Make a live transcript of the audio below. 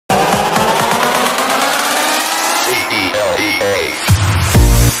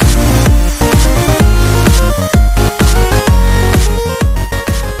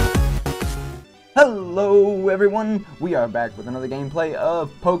everyone, we are back with another gameplay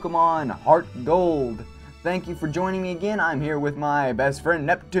of Pokemon Heart Gold. Thank you for joining me again. I'm here with my best friend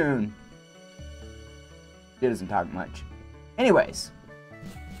Neptune. He doesn't talk much. Anyways,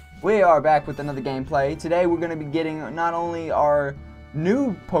 we are back with another gameplay. Today we're going to be getting not only our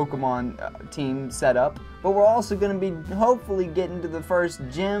new Pokemon team set up, but we're also going to be hopefully getting to the first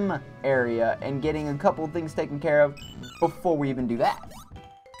gym area and getting a couple of things taken care of before we even do that.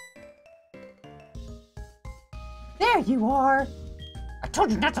 There you are! I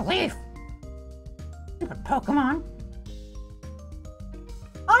told you not to leave! Stupid Pokemon!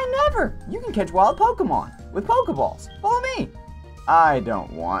 I never! You can catch wild Pokemon with Pokeballs. Follow me! I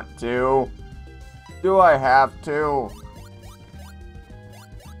don't want to. Do I have to?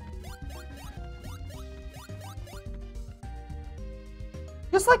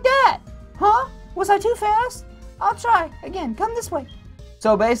 Just like that! Huh? Was I too fast? I'll try. Again, come this way.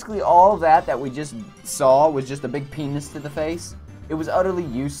 So basically all of that we just saw was just a big penis to the face. It was utterly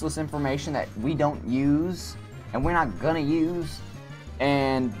useless information that we don't use, and we're not gonna use,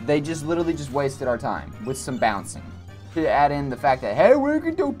 and they just literally just wasted our time with some bouncing. To add in the fact that, hey, we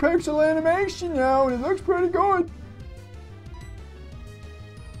can do pixel animation now, and it looks pretty good.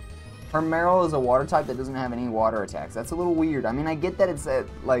 Hermeryl is a water type that doesn't have any water attacks. That's a little weird. I mean, I get that it's at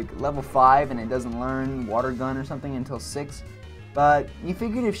like level 5 and it doesn't learn Water Gun or something until 6. But you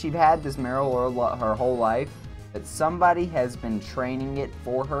figured if she'd had this Meryl her whole life, that somebody has been training it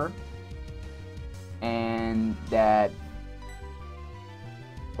for her, and that,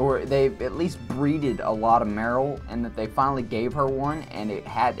 or they've at least breeded a lot of Meryl, and that they finally gave her one, and it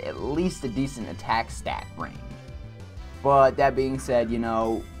had at least a decent attack stat range. But that being said, you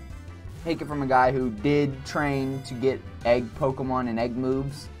know, take it from a guy who did train to get egg Pokemon and egg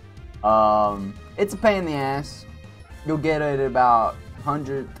moves. It's a pain in the ass. You'll get it about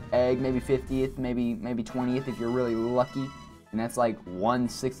 100th egg, maybe 50th, maybe 20th if you're really lucky. And that's like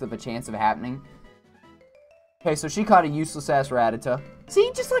 1/6 of a chance of happening. Okay, so she caught a useless-ass Rattata.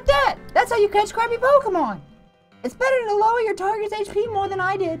 See, just like that! That's how you catch crappy Pokemon! It's better to lower your target's HP more than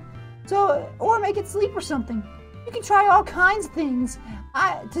I did. So, or make it sleep or something. You can try all kinds of things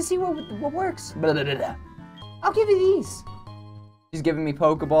to see what works. Blah, blah, blah, blah. I'll give you these. She's giving me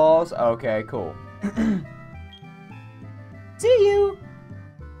Pokeballs? Okay, cool. See you!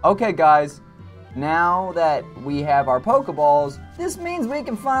 Okay, guys. Now that we have our Pokeballs, this means we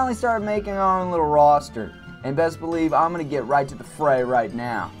can finally start making our own little roster. And best believe I'm going to get right to the fray right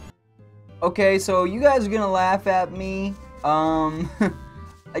now. Okay, so you guys are going to laugh at me.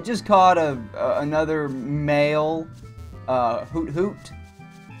 I just caught another male Hoot Hoot.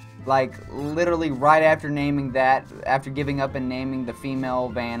 Like, literally right after naming that, after giving up and naming the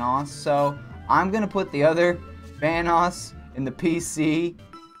female Vanoss. So, I'm going to put the other Vanoss in the PC.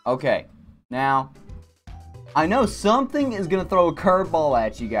 Okay, now, I know something is going to throw a curveball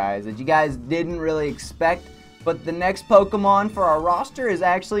at you guys that you guys didn't really expect, but the next Pokemon for our roster is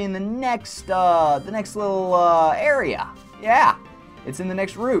actually in the next little area. Yeah, it's in the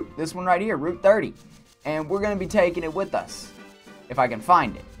next route. This one right here, Route 30. And we're going to be taking it with us, if I can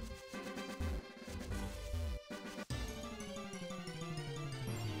find it.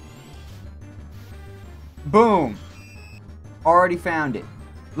 Boom! Already found it.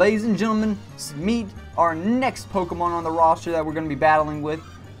 Ladies and gentlemen, meet our next Pokemon on the roster that we're going to be battling with,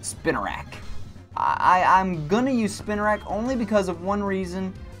 Spinarak. I'm going to use Spinarak only because of one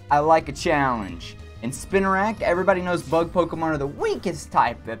reason. I like a challenge. In Spinarak, everybody knows bug Pokemon are the weakest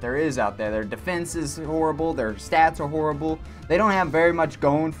type that there is out there. Their defense is horrible, their stats are horrible. They don't have very much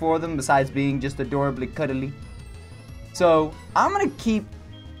going for them besides being just adorably cuddly. So, I'm going to keep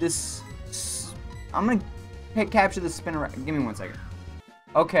this... I'm going to capture the Spinarak. Give me 1 second.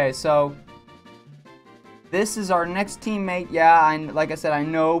 Okay, so this is our next teammate. Yeah, like I said, I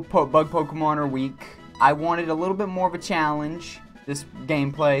know bug Pokemon are weak. I wanted a little bit more of a challenge this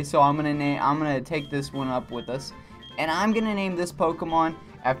gameplay, so I'm gonna take this one up with us, and I'm gonna name this Pokemon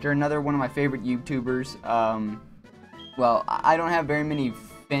after another one of my favorite YouTubers. Well, I don't have very many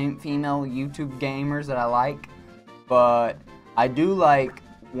female YouTube gamers that I like, but I do like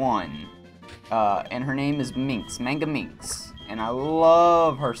one. And her name is Minx, Manga Minx, and I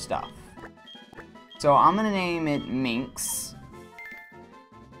love her stuff. So I'm gonna name it Minx,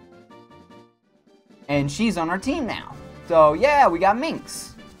 and she's on our team now. So yeah, we got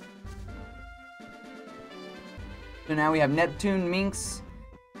Minx. So now we have Neptune, Minx,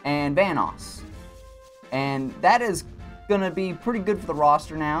 and Vanoss, and that is gonna be pretty good for the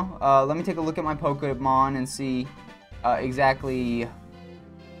roster now. Let me take a look at my Pokemon and see exactly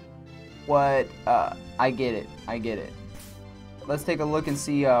what, I get it. Let's take a look and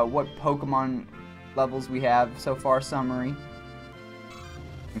see what Pokemon levels we have so far. Summary.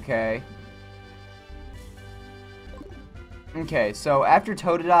 Okay. Okay, so after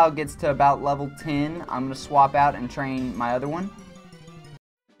Totodile gets to about level 10, I'm going to swap out and train my other one.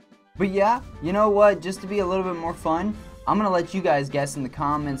 But yeah, you know what? Just to be a little bit more fun, I'm going to let you guys guess in the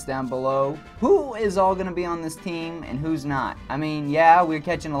comments down below who is all going to be on this team and who's not. I mean, yeah, we're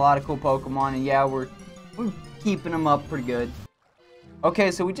catching a lot of cool Pokemon, and yeah, we're keeping them up pretty good.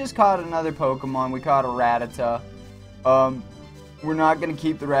 Okay, so we just caught another Pokemon. We caught a Rattata. We're not going to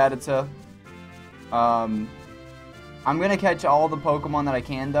keep the Rattata. I'm going to catch all the Pokemon that I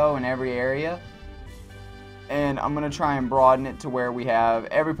can, though, in every area. And I'm going to try and broaden it to where we have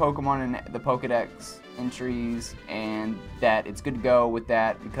every Pokemon in the Pokedex entries, and that it's good to go with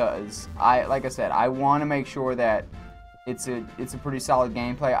that, because, like I said, I want to make sure that it's a pretty solid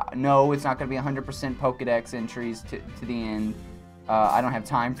gameplay. No, it's not going to be 100% Pokedex entries to the end. I don't have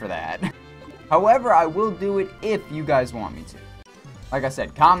time for that. However, I will do it if you guys want me to. Like I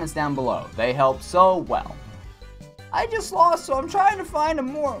said, comments down below. They help so well. I just lost, so I'm trying to find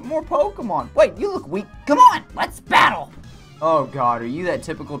more Pokemon. Wait, you look weak. Come on, let's battle. Oh God, are you that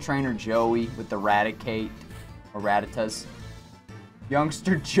typical trainer Joey with the Raticate or Rattatas?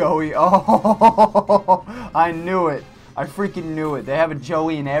 Youngster Joey. Oh, I knew it. I freaking knew it. They have a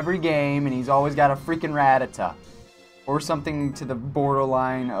Joey in every game, and he's always got a freaking Rattata, or something to the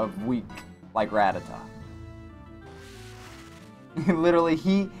borderline of weak, like Rattata. Literally,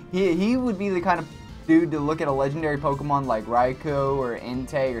 he would be the kind of dude to look at a legendary Pokemon like Raikou or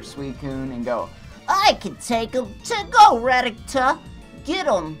Entei or Suicune and go, I can take him to go, Rattata. Get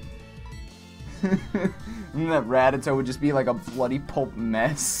him. And that Rattata would just be like a bloody pulp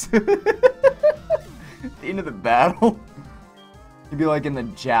mess. At the end of the battle, he'd be like in the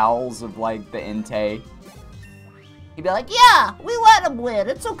jowls of like the Entei. He'd be like, yeah, we let him win.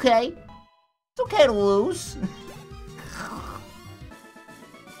 It's okay. It's okay to lose.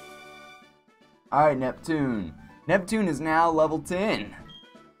 Alright, Neptune. Neptune is now level 10.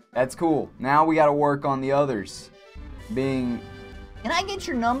 That's cool. Now we gotta work on the others. Can I get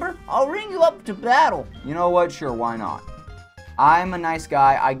your number? I'll ring you up to battle. You know what? Sure, why not? I'm a nice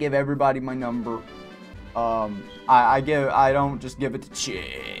guy. I give everybody my number. I don't just give it to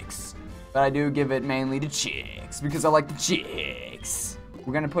chicks. But I do give it mainly to chicks, because I like the chicks.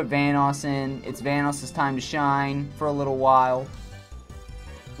 We're gonna put Vanoss in. It's Vanoss's time to shine for a little while.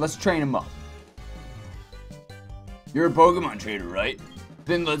 Let's train him up. You're a Pokemon trainer, right?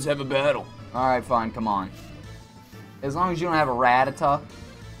 Then let's have a battle. Alright, fine, come on. As long as you don't have a Rattata,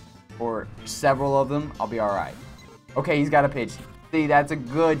 or several of them, I'll be alright. Okay, he's got a Pidgey. See, that's a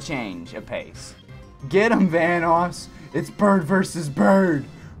good change of pace. Get him, Vanoss! It's bird versus bird!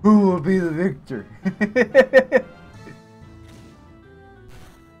 Who will be the victor?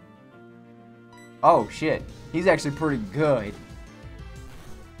 Oh, shit. He's actually pretty good.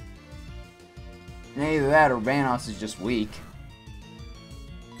 Either that or Vanoss is just weak.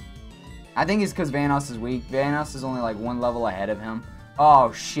 I think it's because Vanoss is weak. Vanoss is only like one level ahead of him.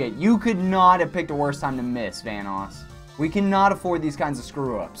 Oh shit, you could not have picked a worse time to miss, Vanoss. We cannot afford these kinds of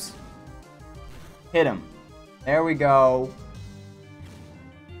screw-ups. Hit him. There we go.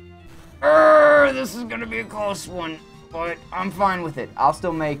 This is gonna be a close one, but I'm fine with it. I'll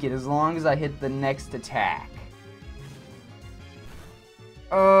still make it as long as I hit the next attack.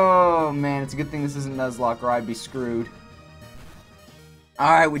 Oh man, it's a good thing this isn't Nuzlocke or I'd be screwed.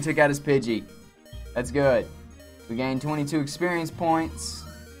 Alright, we took out his Pidgey. That's good. We gained 22 experience points.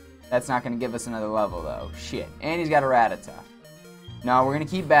 That's not going to give us another level though. Shit. And he's got a Rattata. No, we're going to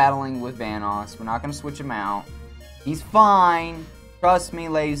keep battling with Vanoss. We're not going to switch him out. He's fine. Trust me,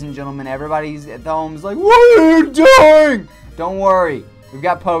 ladies and gentlemen. Everybody's at home is like, what are you doing? Don't worry. We've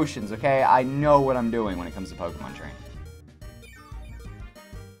got potions, okay? I know what I'm doing when it comes to Pokemon training.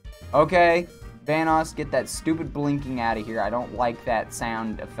 Okay, Vanoss, get that stupid blinking out of here. I don't like that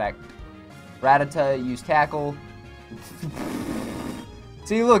sound effect. Rattata, use Tackle.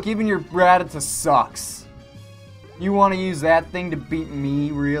 See, look, even your Rattata sucks. You want to use that thing to beat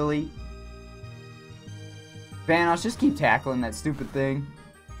me, really? Vanoss, just keep tackling that stupid thing.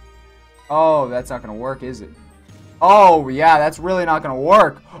 Oh, that's not going to work, is it? Oh, yeah, that's really not going to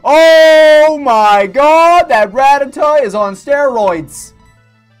work. Oh, my God, that Rattata is on steroids.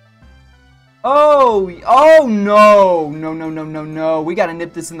 Oh no. No. We gotta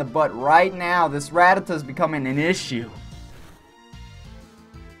nip this in the butt right now. This Rattata's becoming an issue.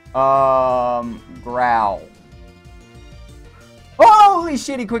 Growl. Holy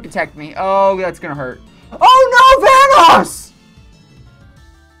shit, he quick attacked me. Oh, that's gonna hurt. Oh no, Vanoss!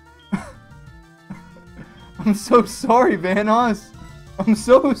 I'm so sorry, Vanoss. I'm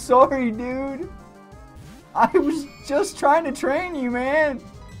so sorry, dude. I was just trying to train you, man.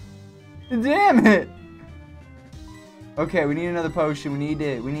 Damn it. Okay, we need another potion. We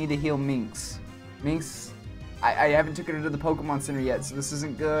need to heal Minx. Minx, I haven't taken her to the Pokemon Center yet, so this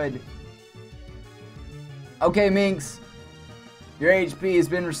isn't good. Okay, Minx. Your HP has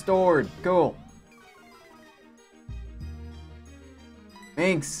been restored. Cool.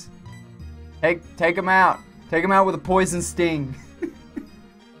 Minx, take him out. Take him out with a poison sting.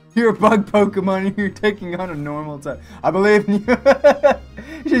 You're a bug Pokemon and you're taking on a normal type. I believe in you.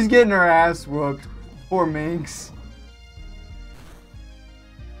 She's getting her ass whooped. Poor Minx.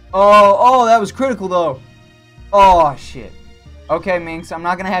 Oh, that was critical though. Oh, shit. Okay, Minx, I'm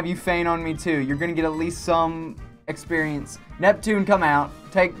not gonna have you faint on me too. You're gonna get at least some experience. Neptune, come out.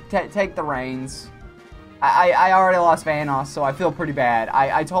 Take the reins. I already lost Vanoss, so I feel pretty bad.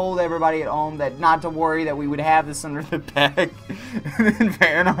 I told everybody at home that not to worry, that we would have this under the bag. And then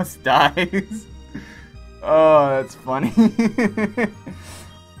Vanoss dies. Oh, that's funny.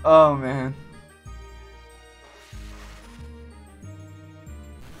 Oh, man.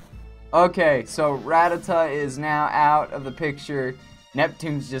 Okay, so Rattata is now out of the picture.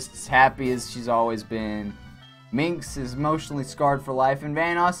 Neptune's just as happy as she's always been. Minx is emotionally scarred for life, and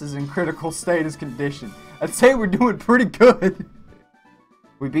Vanoss is in critical status condition. I'd say we're doing pretty good.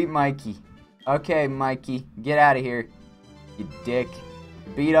 We beat Mikey. Okay, Mikey, get out of here, you dick.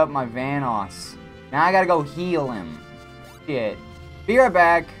 Beat up my Vanoss. Now I gotta go heal him. Shit. Be right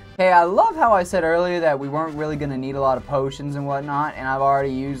back. Hey, I love how I said earlier that we weren't really gonna need a lot of potions and whatnot, and I've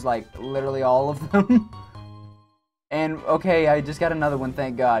already used, like, literally all of them. And, okay, I just got another one,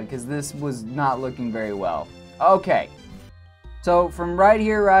 thank God, because this was not looking very well. Okay. So, from right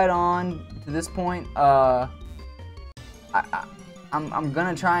here, right on to this point, I'm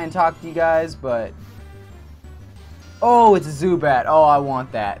gonna try and talk to you guys, but... Oh, it's a Zubat. Oh, I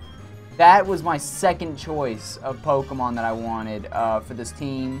want that. That was my second choice of Pokemon that I wanted for this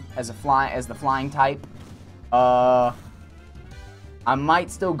team as the flying type. I might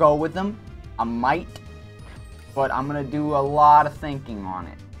still go with them. I might. But I'm gonna do a lot of thinking on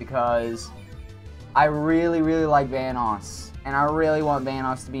it because I really, really like Vanoss. And I really want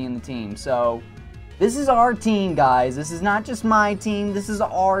Vanoss to be in the team. So, this is our team, guys. This is not just my team. This is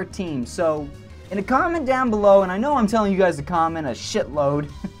our team. So, in a comment down below, and I know I'm telling you guys to comment a shitload,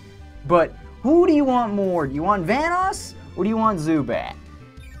 but who do you want more? Do you want Vanoss or do you want Zubat?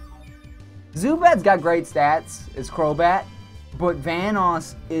 Zubat's got great stats as Crobat, but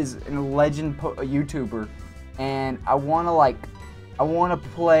Vanoss is a legend YouTuber, and I want to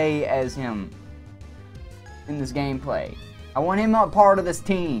play as him in this gameplay. I want him a part of this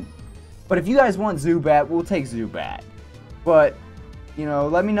team. But if you guys want Zubat, we'll take Zubat. But, you know,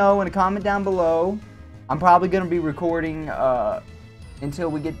 let me know in a comment down below. I'm probably going to be recording until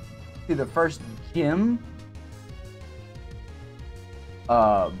we get to the first gym.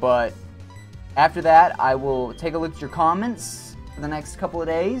 But after that, I will take a look at your comments for the next couple of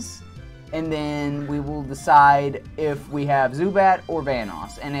days. And then we will decide if we have Zubat or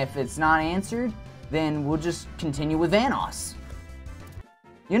Vanoss. And if it's not answered, then we'll just continue with Vanoss.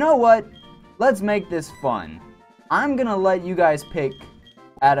 You know what? Let's make this fun. I'm gonna let you guys pick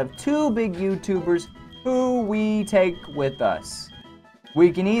out of two big YouTubers who we take with us.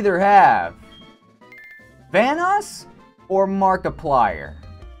 We can either have Vanoss or Markiplier.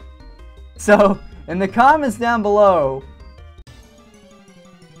 So, in the comments down below,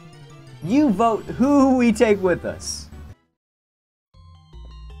 you vote who we take with us.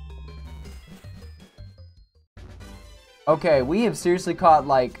 Okay, we have seriously caught,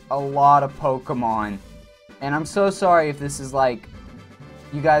 like, a lot of Pokemon. And I'm so sorry if this is, like,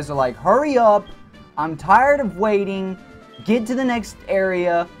 you guys are like, hurry up, I'm tired of waiting, get to the next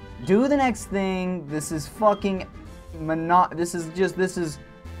area, do the next thing, this is fucking, this is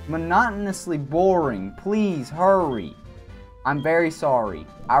monotonously boring, please hurry. I'm very sorry,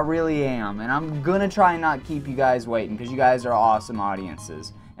 I really am, and I'm gonna try and not keep you guys waiting, because you guys are awesome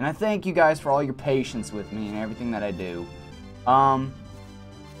audiences. And I thank you guys for all your patience with me and everything that I do. Oh,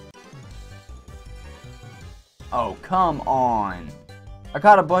 come on. I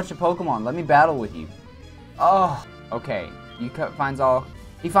caught a bunch of Pokemon. Let me battle with you. Oh, okay. He finds all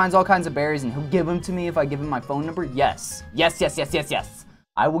kinds of berries and he'll give them to me if I give him my phone number? Yes. Yes, yes, yes, yes, yes.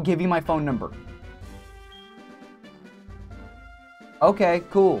 I will give you my phone number. Okay,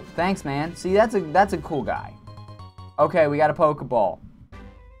 cool. Thanks, man. See, that's a cool guy. Okay, we got a Pokeball.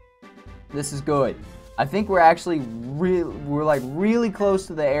 This is good. I think we're actually really close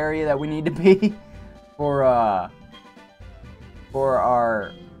to the area that we need to be for our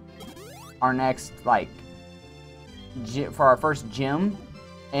next, like, for our first gym.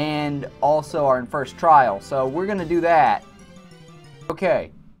 and also our first trial. So we're going to do that.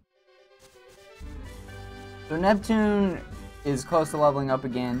 Okay. So Neptune is close to leveling up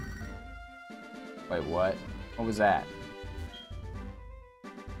again. Wait, what? What was that?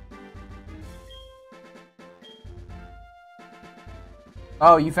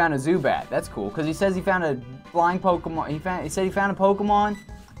 Oh, you found a Zubat. That's cool, because he says he found a flying Pokemon. He said he found a Pokemon,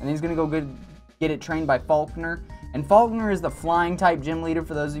 and he's going to go get it trained by Faulkner. And Faulkner is the flying type gym leader,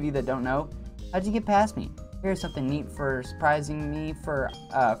 for those of you that don't know. How'd you get past me? Here's something neat for surprising me.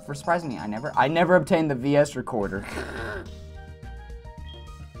 I never obtained the VS recorder.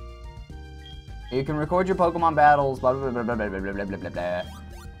 You can record your Pokemon battles, blah, blah, blah, blah, blah, blah, blah, blah, blah, blah.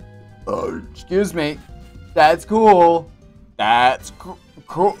 Oh, excuse me. That's cool. That's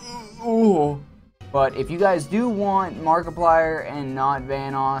cool. But if you guys do want Markiplier and not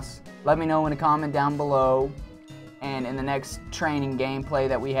Vanoss, let me know in a comment down below. And in the next training gameplay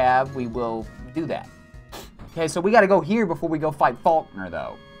that we have, we will do that. Okay, so we gotta go here before we go fight Faulkner,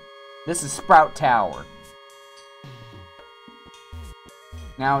 though. This is Sprout Tower.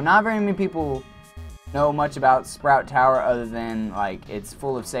 Now, not very many people know much about Sprout Tower other than, like, it's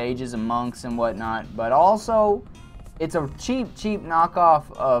full of sages and monks and whatnot. But also, it's a cheap knockoff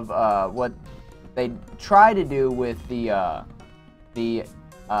of what they try to do with oh,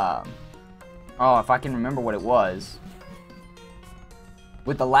 if I can remember what it was.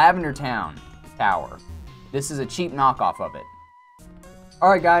 With the Lavender Town Tower. This is a cheap knockoff of it.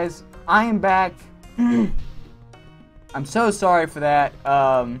 Alright guys, I am back. I'm so sorry for that.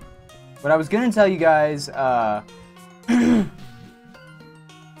 What I was gonna tell you guys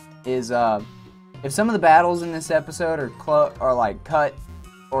is if some of the battles in this episode are like cut,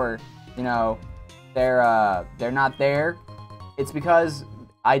 or you know they're not there, it's because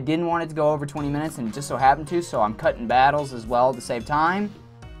I didn't want it to go over 20 minutes and it just so happened to, so I'm cutting battles as well to save time.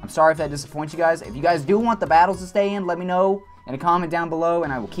 I'm sorry if that disappoints you guys. If you guys do want the battles to stay in, let me know in a comment down below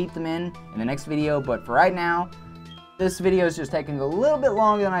and I will keep them in the next video. But for right now, this video is just taking a little bit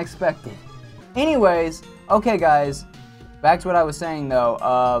longer than I expected. Anyways, okay guys, back to what I was saying though.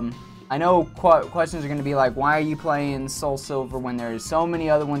 I know questions are going to be like, why are you playing Soul Silver when there's so many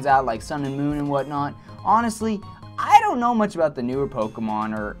other ones out like Sun and Moon and whatnot? Honestly, I don't know much about the newer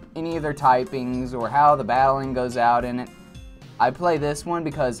Pokemon or any of their typings or how the battling goes out in it. I play this one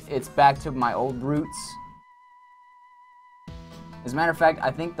because it's back to my old roots. As a matter of fact,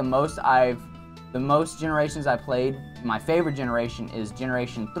 I think the most generations I played, my favorite generation is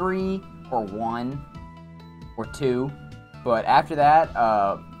Generation 3 or 1 or 2. But after that,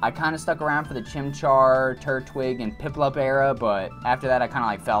 I kind of stuck around for the Chimchar, Turtwig, and Piplup era, but after that I kind of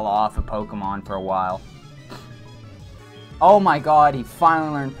like fell off of Pokemon for a while. Oh my god, he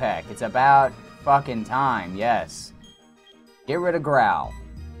finally learned Peck. It's about fucking time, yes. Get rid of Growl.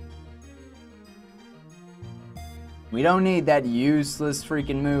 We don't need that useless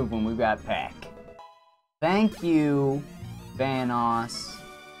freaking move when we've got Peck. Thank you, Vanoss.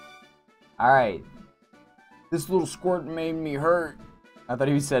 Alright. This little squirt made me hurt. I thought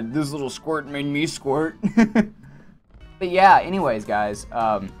he said, this little squirt made me squirt. But yeah, anyways, guys.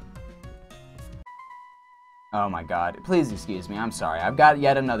 Oh my god. Please excuse me. I'm sorry. I've got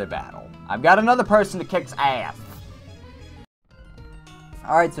yet another battle. I've got another person to kick's ass.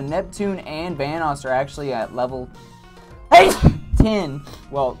 Alright, so Neptune and Vanoss are actually at level 10.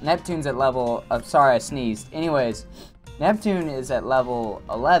 Well, Neptune's at level... sorry, I sneezed. Anyways, Neptune is at level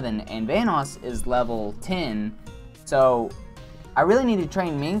 11, and Vanoss is level 10. So, I really need to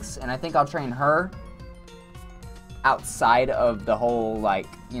train Minx, and I think I'll train her outside of the whole, like,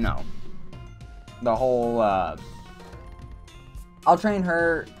 you know, the whole, I'll train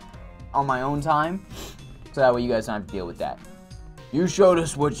her on my own time, so that way you guys don't have to deal with that. You showed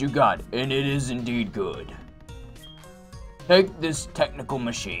us what you got, and it is indeed good. Take this technical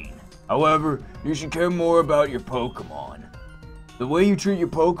machine. However, you should care more about your Pokemon. The way you treat your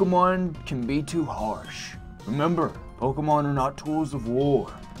Pokemon can be too harsh. Remember, Pokemon are not tools of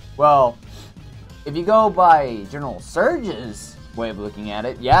war. Well, if you go by General Surge's way of looking at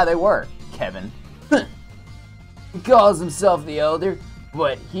it, yeah, they were, Kevin. He calls himself the Elder,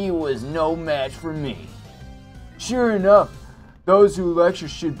 but he was no match for me. Sure enough, those who lecture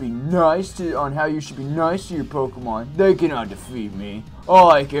should be on how you should be nice to your Pokemon. They cannot defeat me.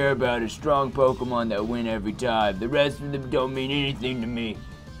 All I care about is strong Pokemon that win every time. The rest of them don't mean anything to me.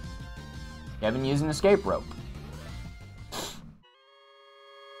 Kevin using escape rope.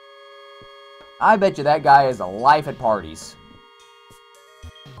 I bet you that guy is a life at parties.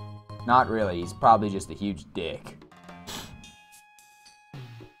 Not really. He's probably just a huge dick.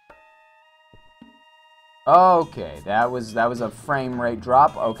 Okay, that was a frame rate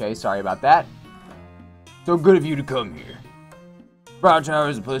drop. Okay, sorry about that. So good of you to come here. Sprout Tower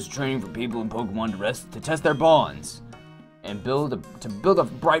is a place of training for people in Pokemon to test their bonds and build a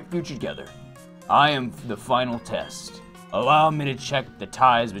bright future together. I am the final test. Allow me to check the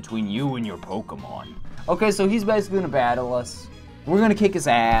ties between you and your Pokemon. Okay, so he's basically gonna battle us. We're gonna kick his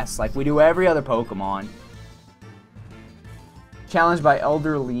ass like we do every other Pokemon. Challenged by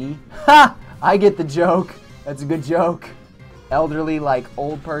Elderly. Ha! I get the joke. That's a good joke. Elderly like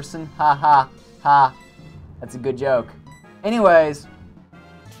old person. Ha ha ha. That's a good joke. Anyways.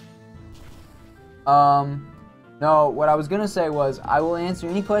 No, what I was gonna say was I will answer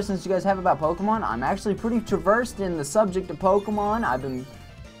any questions you guys have about Pokemon. I'm actually pretty traversed in the subject of Pokemon.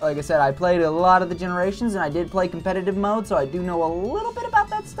 Like I said, I played a lot of the generations and I did play competitive mode, so I do know a little bit about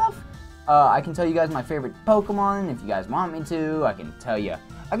that stuff. I can tell you guys my favorite Pokemon if you guys want me to. I can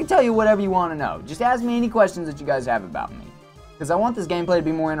tell you whatever you want to know. Just ask me any questions that you guys have about me, because I want this gameplay to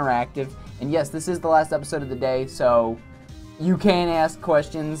be more interactive. And yes, this is the last episode of the day, so you can ask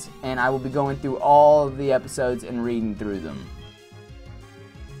questions, and I will be going through all of the episodes and reading through them.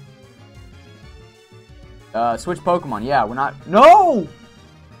 Switch Pokemon. Yeah, we're not. No!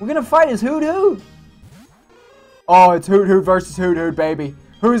 We're gonna fight as Hoot Hoot. Oh, it's Hoot Hoot versus Hoot Hoot, baby.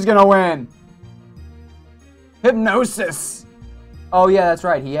 Who's gonna win? Hypnosis! Oh yeah, that's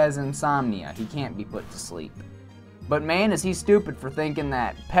right, he has insomnia. He can't be put to sleep. But man, is he stupid for thinking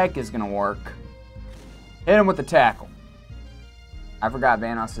that Peck is gonna work. Hit him with the tackle. I forgot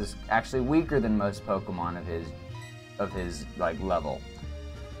Vanos is actually weaker than most Pokemon of his like level.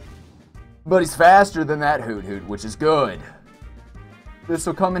 But he's faster than that Hoot Hoot, which is good. This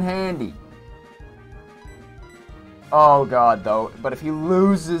will come in handy. Oh god, though. But if he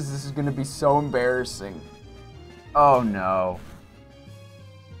loses, this is going to be so embarrassing. Oh no.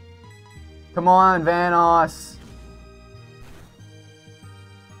 Come on, Vanos.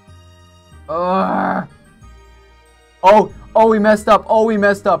 Ugh. Oh, he messed up. Oh, he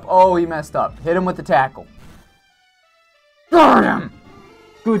messed up. Oh, he messed up. Hit him with the tackle. Got him!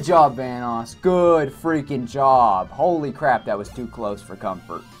 Good job, Vanos. Good freaking job. Holy crap, that was too close for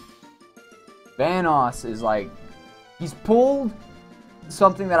comfort. Vanos is like... He's pulled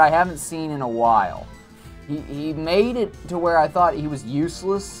something that I haven't seen in a while. He made it to where I thought he was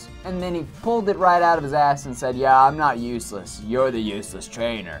useless, and then he pulled it right out of his ass and said, yeah, I'm not useless. You're the useless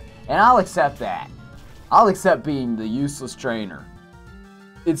trainer. And I'll accept that. I'll accept being the useless trainer.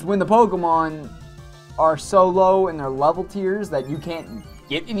 It's when the Pokemon are so low in their level tiers that you can't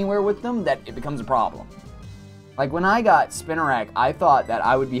get anywhere with them that it becomes a problem. Like when I got Spinarak, I thought that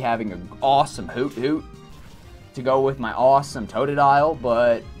I would be having an awesome Hoot Hoot to go with my awesome Totodile,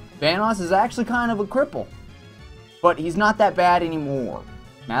 but Vanos is actually kind of a cripple. But he's not that bad anymore.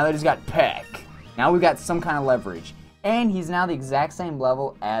 Now that he's got Peck, now we've got some kind of leverage. And he's now the exact same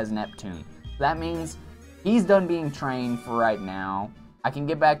level as Neptune. That means he's done being trained for right now. I can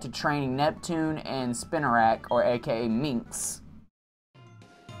get back to training Neptune and Spinarak, or aka Minx.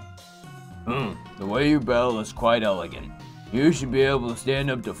 The way you battle is quite elegant. You should be able to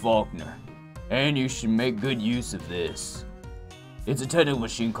stand up to Faulkner. And you should make good use of this. It's a technical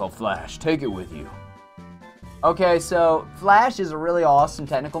machine called Flash. Take it with you. Okay, so Flash is a really awesome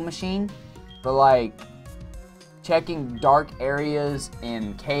technical machine for like checking dark areas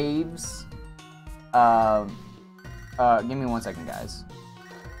in caves. Give me 1 second, guys.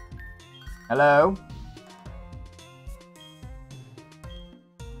 Hello?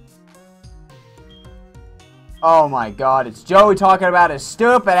 Oh my god, it's Joey talking about his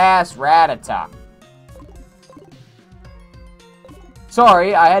stupid ass Rattata.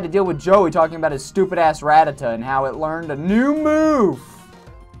 Sorry, I had to deal with Joey talking about his stupid ass Rattata and how it learned a new move.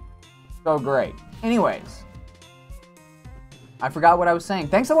 So great. Anyways, I forgot what I was saying.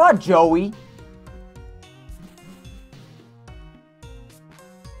 Thanks a lot, Joey.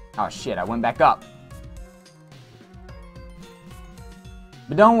 Oh shit, I went back up.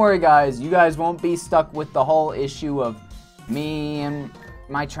 But don't worry, guys. You guys won't be stuck with the whole issue of me and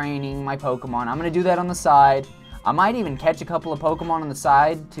my training, my Pokemon. I'm going to do that on the side. I might even catch a couple of Pokemon on the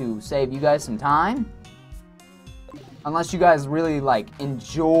side to save you guys some time. Unless you guys really, like,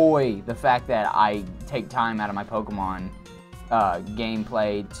 enjoy the fact that I take time out of my Pokemon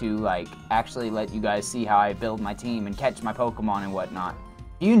gameplay to, like, actually let you guys see how I build my team and catch my Pokemon and whatnot.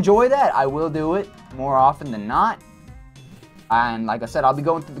 If you enjoy that, I will do it more often than not. And like I said, I'll be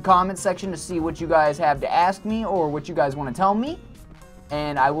going through the comments section to see what you guys have to ask me or what you guys want to tell me.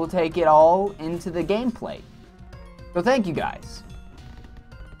 And I will take it all into the gameplay. So thank you guys.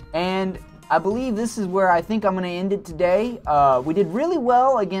 And I believe this is where I think I'm going to end it today. We did really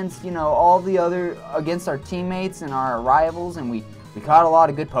well against, all the other, against our teammates and our rivals, and we caught a lot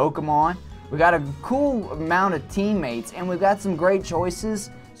of good Pokemon. We got a cool amount of teammates, and we've got some great choices.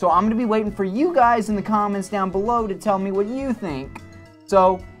 So I'm going to be waiting for you guys in the comments down below to tell me what you think.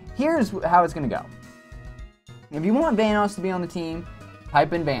 So here's how it's going to go. If you want Vanoss to be on the team,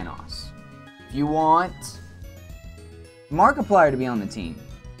 type in Vanoss. If you want Markiplier to be on the team,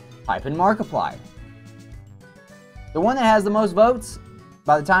 type in Markiplier. The one that has the most votes,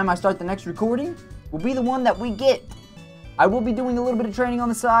 by the time I start the next recording, will be the one that we get. I will be doing a little bit of training on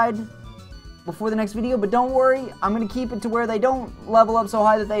the side before the next video, but don't worry, I'm going to keep it to where they don't level up so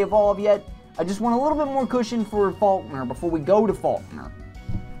high that they evolve yet. I just want a little bit more cushion for Faulkner before we go to Faulkner.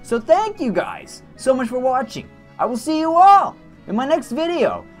 So thank you guys so much for watching. I will see you all in my next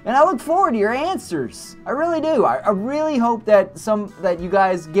video, and I look forward to your answers. I really do. I really hope that you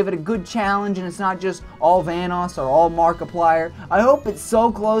guys give it a good challenge and it's not just all Vanoss or all Markiplier. I hope it's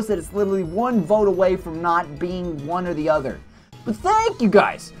so close that it's literally one vote away from not being one or the other. But thank you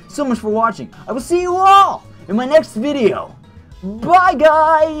guys so much for watching. I will see you all in my next video. Bye,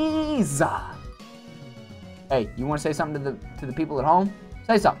 guys. Hey, you want to say something to the people at home?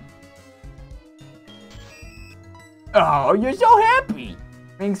 Say something. Oh, you're so happy.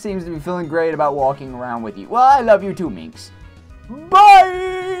 Minx seems to be feeling great about walking around with you. Well, I love you too, Minx. Bye.